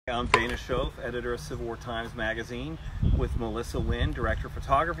I'm Dana Shoaf, editor of Civil War Times Magazine, with Melissa Winn, director of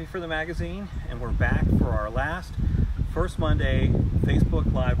photography for the magazine, and we're back for our last First Monday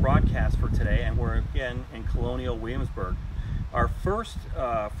Facebook Live broadcast for today, and we're again in colonial Williamsburg. Our first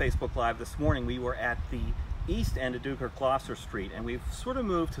Facebook Live this morning, we were at the east end of Duke or Gloucester Street, and we've sort of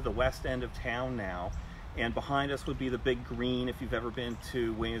moved to the west end of town now, and behind us would be the big green if you've ever been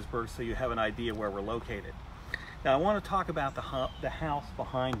to Williamsburg, so you have an idea where we're located. Now I want to talk about the house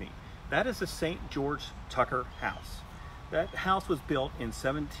behind me. That is the St. George Tucker house. That house was built in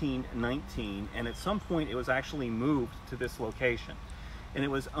 1719, and at some point it was actually moved to this location. And it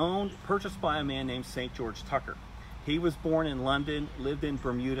was purchased by a man named St. George Tucker. He was born in London, lived in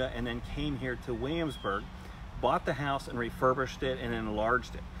Bermuda, and then came here to Williamsburg, bought the house and refurbished it and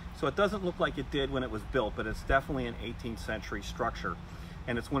enlarged it. So it doesn't look like it did when it was built, but it's definitely an 18th century structure.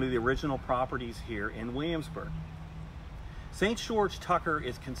 And it's one of the original properties here in Williamsburg. St. George Tucker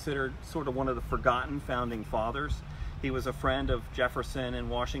is considered sort of one of the forgotten founding fathers. He was a friend of Jefferson and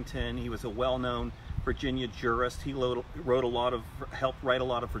Washington. He was a well-known Virginia jurist. He helped write a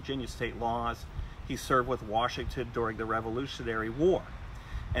lot of Virginia state laws. He served with Washington during the Revolutionary War.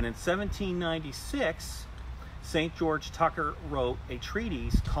 And in 1796, St. George Tucker wrote a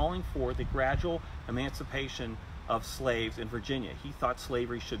treatise calling for the gradual emancipation of slaves in Virginia. He thought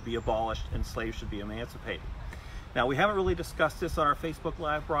slavery should be abolished and slaves should be emancipated. Now, we haven't really discussed this on our Facebook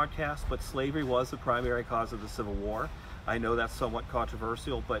Live broadcast, but slavery was the primary cause of the Civil War. I know that's somewhat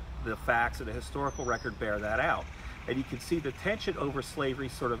controversial, but the facts and the historical record bear that out. And you can see the tension over slavery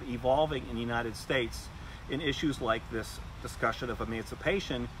sort of evolving in the United States in issues like this discussion of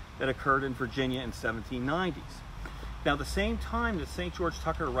emancipation that occurred in Virginia in 1790s. Now, the same time that St. George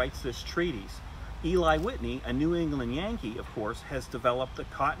Tucker writes this treatise, Eli Whitney, a New England Yankee, of course, has developed the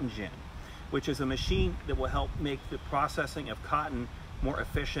cotton gin, which is a machine that will help make the processing of cotton more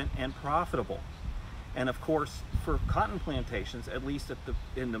efficient and profitable. And of course, for cotton plantations, at least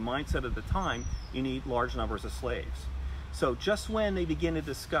in the mindset of the time, you need large numbers of slaves. So just when they begin to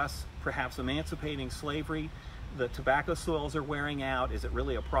discuss perhaps emancipating slavery, the tobacco soils are wearing out, is it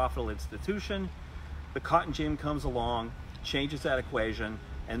really a profitable institution? The cotton gin comes along, changes that equation,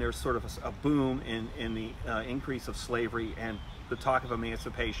 and there's sort of a boom in the increase of slavery, and the talk of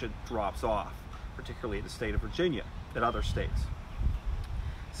emancipation drops off, particularly in the state of Virginia and other states.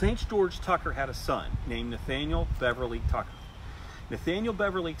 St. George Tucker had a son named Nathaniel Beverly Tucker. Nathaniel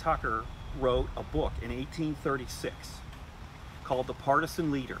Beverly Tucker wrote a book in 1836 called The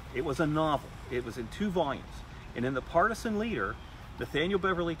Partisan Leader. It was a novel. It was in 2 volumes. And in The Partisan Leader, Nathaniel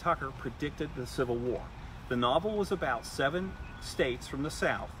Beverly Tucker predicted the Civil War. The novel was about 7 states from the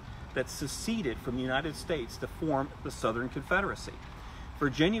South that seceded from the United States to form the Southern Confederacy.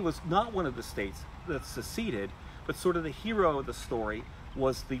 Virginia was not one of the states that seceded, but sort of the hero of the story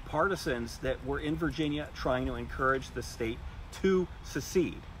was the partisans that were in Virginia trying to encourage the state to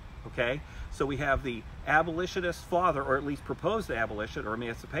secede. Okay, so we have the abolitionist father, or at least proposed abolition or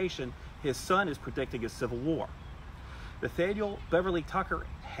emancipation. His son is predicting a civil war. Nathaniel Beverly Tucker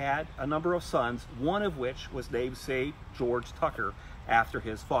had a number of sons, one of which was named St. George Tucker after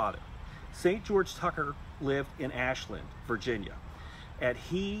his father. St. George Tucker lived in Ashland, Virginia, and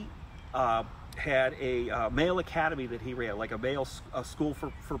he had a male academy that he ran, like a school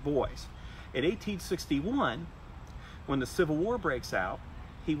for boys. In 1861, when the Civil War breaks out,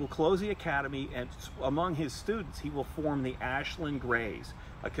 he will close the academy, and among his students, he will form the Ashland Greys,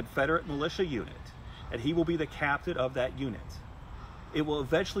 a Confederate militia unit, and he will be the captain of that unit. It will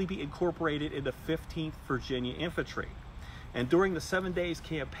eventually be incorporated into 15th Virginia Infantry. And during the 7 Days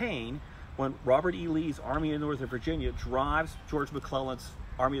Campaign, when Robert E. Lee's Army of Northern Virginia drives George McClellan's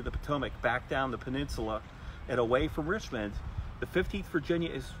Army of the Potomac back down the peninsula and away from Richmond, the 15th Virginia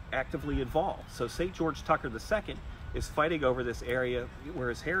is actively involved. So St. George Tucker II is fighting over this area where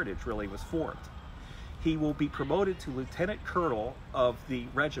his heritage really was formed. He will be promoted to lieutenant colonel of the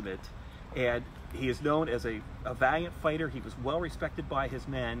regiment, and he is known as a valiant fighter. He was well respected by his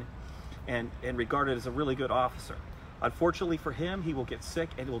men and regarded as a really good officer. Unfortunately for him, he will get sick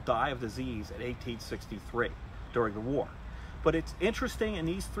and will die of disease in 1863 during the war. But it's interesting, in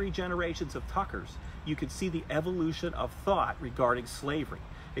these 3 generations of Tuckers, you can see the evolution of thought regarding slavery.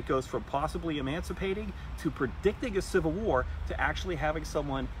 It goes from possibly emancipating to predicting a civil war to actually having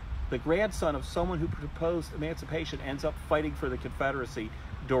someone, the grandson of someone who proposed emancipation, ends up fighting for the Confederacy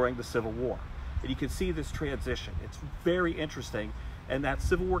during the Civil War. And you can see this transition. It's very interesting, and that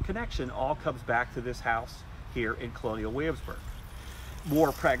Civil War connection all comes back to this house here in colonial Williamsburg.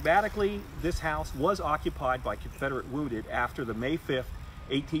 More pragmatically, this house was occupied by Confederate wounded after the May 5th,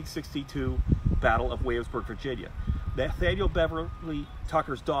 1862 Battle of Williamsburg, Virginia. Nathaniel Beverly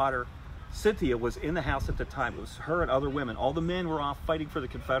Tucker's daughter, Cynthia, was in the house at the time. It was her and other women. All the men were off fighting for the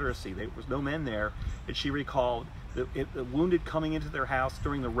Confederacy. There was no men there. And she recalled the wounded coming into their house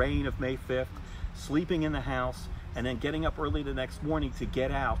during the rain of May 5th, sleeping in the house, and then getting up early the next morning to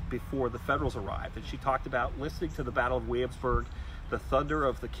get out before the Federals arrived. And she talked about listening to the Battle of Williamsburg, the thunder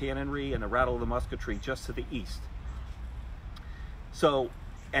of the cannonry and the rattle of the musketry just to the east. So,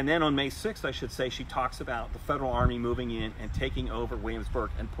 and then on May 6th, I should say, she talks about the Federal Army moving in and taking over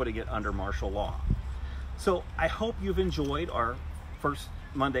Williamsburg and putting it under martial law. So I hope you've enjoyed our first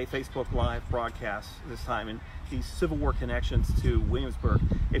Monday Facebook Live broadcast this time and these Civil War connections to Williamsburg.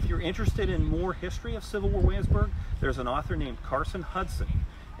 If you're interested in more history of Civil War Williamsburg, there's an author named Carson Hudson,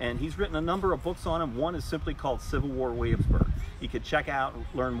 and he's written a number of books on him. One is simply called Civil War Williamsburg. You could check out and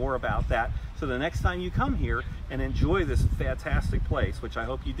learn more about that. So the next time you come here and enjoy this fantastic place, which I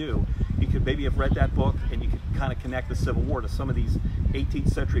hope you do, you could maybe have read that book and you could kind of connect the Civil War to some of these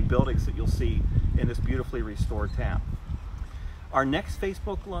 18th century buildings that you'll see in this beautifully restored town. Our next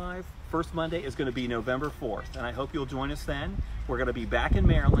Facebook Live, first Monday, is going to be November 4th, and I hope you'll join us then. We're going to be back in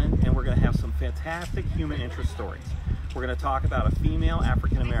Maryland, and we're going to have some fantastic human interest stories. We're going to talk about a female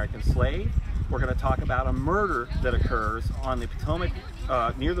African-American slave. We're going to talk about a murder that occurs on the Potomac,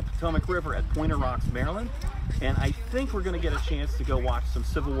 near the Potomac River at Pointer Rocks, Maryland. And I think we're going to get a chance to go watch some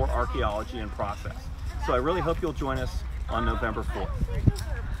Civil War archaeology in process. So I really hope you'll join us on November 4th.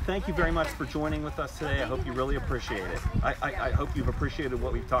 Thank you very much for joining with us today. I hope you really appreciate it. I hope you've appreciated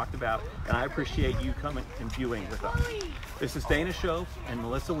what we've talked about, and I appreciate you coming and viewing with us. This is Dana Shoaf and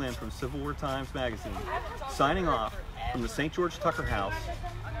Melissa Winn from Civil War Times Magazine, signing off from the St. George Tucker House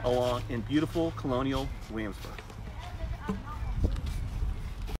along in beautiful colonial Williamsburg.